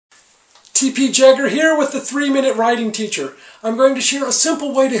TP Jagger here with the 3-Minute Writing Teacher. I'm going to share a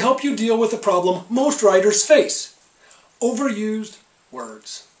simple way to help you deal with a problem most writers face. Overused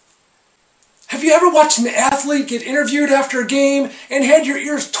words. Have you ever watched an athlete get interviewed after a game and had your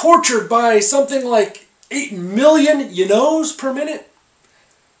ears tortured by something like 8 million you-knows per minute?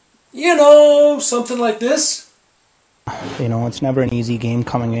 You know, something like this. It's never an easy game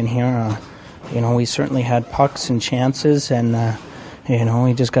coming in here. We certainly had pucks and chances, and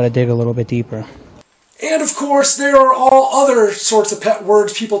we just got to dig a little bit deeper. And of course, there are all other sorts of pet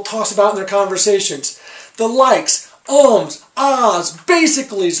words people toss about in their conversations. The likes, ums, ahs,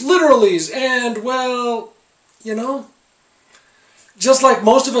 basicallys, literallys, and, well, just like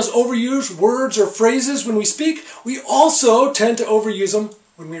most of us overuse words or phrases when we speak, we also tend to overuse them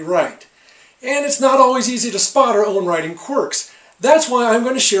when we write. And it's not always easy to spot our own writing quirks. That's why I'm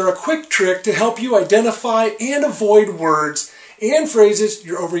going to share a quick trick to help you identify and avoid words and phrases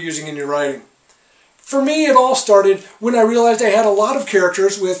you're overusing in your writing. For me, it all started when I realized I had a lot of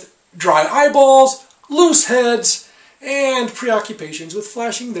characters with dry eyeballs, loose heads, and preoccupations with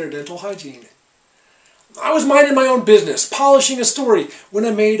flashing their dental hygiene. I was minding my own business, polishing a story, when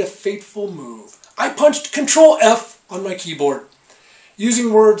I made a fateful move. I punched Control F on my keyboard,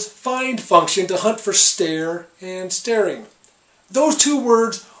 using words find function to hunt for stare and staring. Those two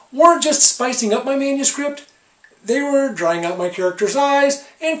words weren't just spicing up my manuscript, they were drying out my character's eyes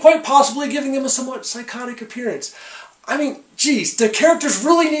and quite possibly giving them a somewhat psychotic appearance. I mean, geez, do characters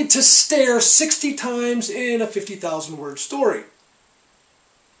really need to stare 60 times in a 50,000 word story?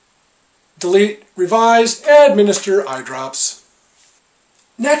 Delete, revise, administer eye drops.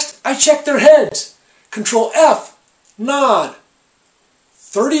 Next, I checked their heads. Control F, nod.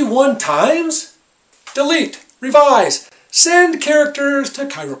 31 times? Delete, revise, send characters to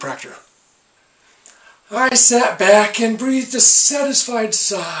chiropractor. I sat back and breathed a satisfied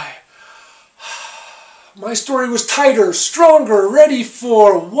sigh. My story was tighter, stronger, ready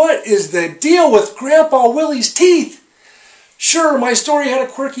for what is the deal with Grandpa Willie's teeth? Sure, my story had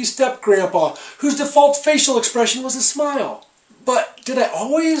a quirky step-grandpa whose default facial expression was a smile. But did I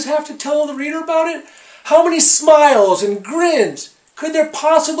always have to tell the reader about it? How many smiles and grins could there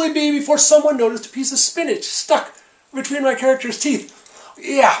possibly be before someone noticed a piece of spinach stuck between my character's teeth?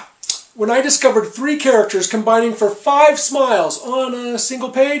 Yeah, when I discovered 3 characters combining for 5 smiles on a single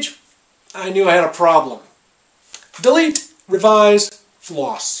page, I knew I had a problem. Delete, revise,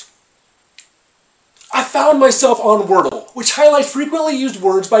 floss. I found myself on Wordle, which highlights frequently used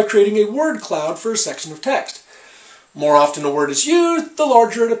words by creating a word cloud for a section of text. More often a word is used, the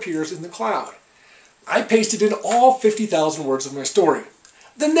larger it appears in the cloud. I pasted in all 50,000 words of my story.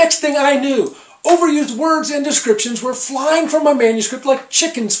 The next thing I knew, overused words and descriptions were flying from my manuscript like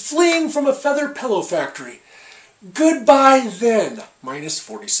chickens fleeing from a feather pillow factory. Goodbye then, minus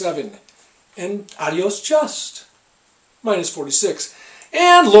 47. And adios just, minus 46.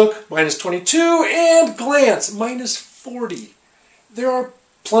 And look, minus 22. And glance, minus 40. There are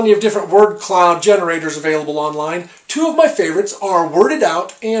plenty of different word cloud generators available online. 2 of my favorites are Worded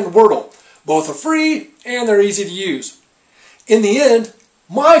Out and Wordle. Both are free and they're easy to use. In the end,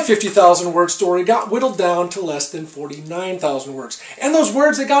 my 50,000 word story got whittled down to less than 49,000 words. And those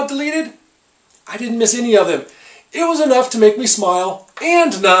words that got deleted, I didn't miss any of them. It was enough to make me smile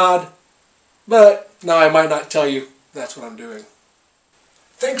and nod. But now I might not tell you that's what I'm doing.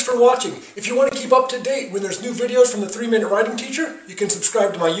 Thanks for watching. If you want to keep up to date when there's new videos from the 3-Minute Writing Teacher, you can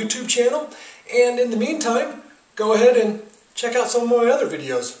subscribe to my YouTube channel. And in the meantime, go ahead and check out some of my other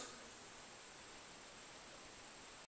videos.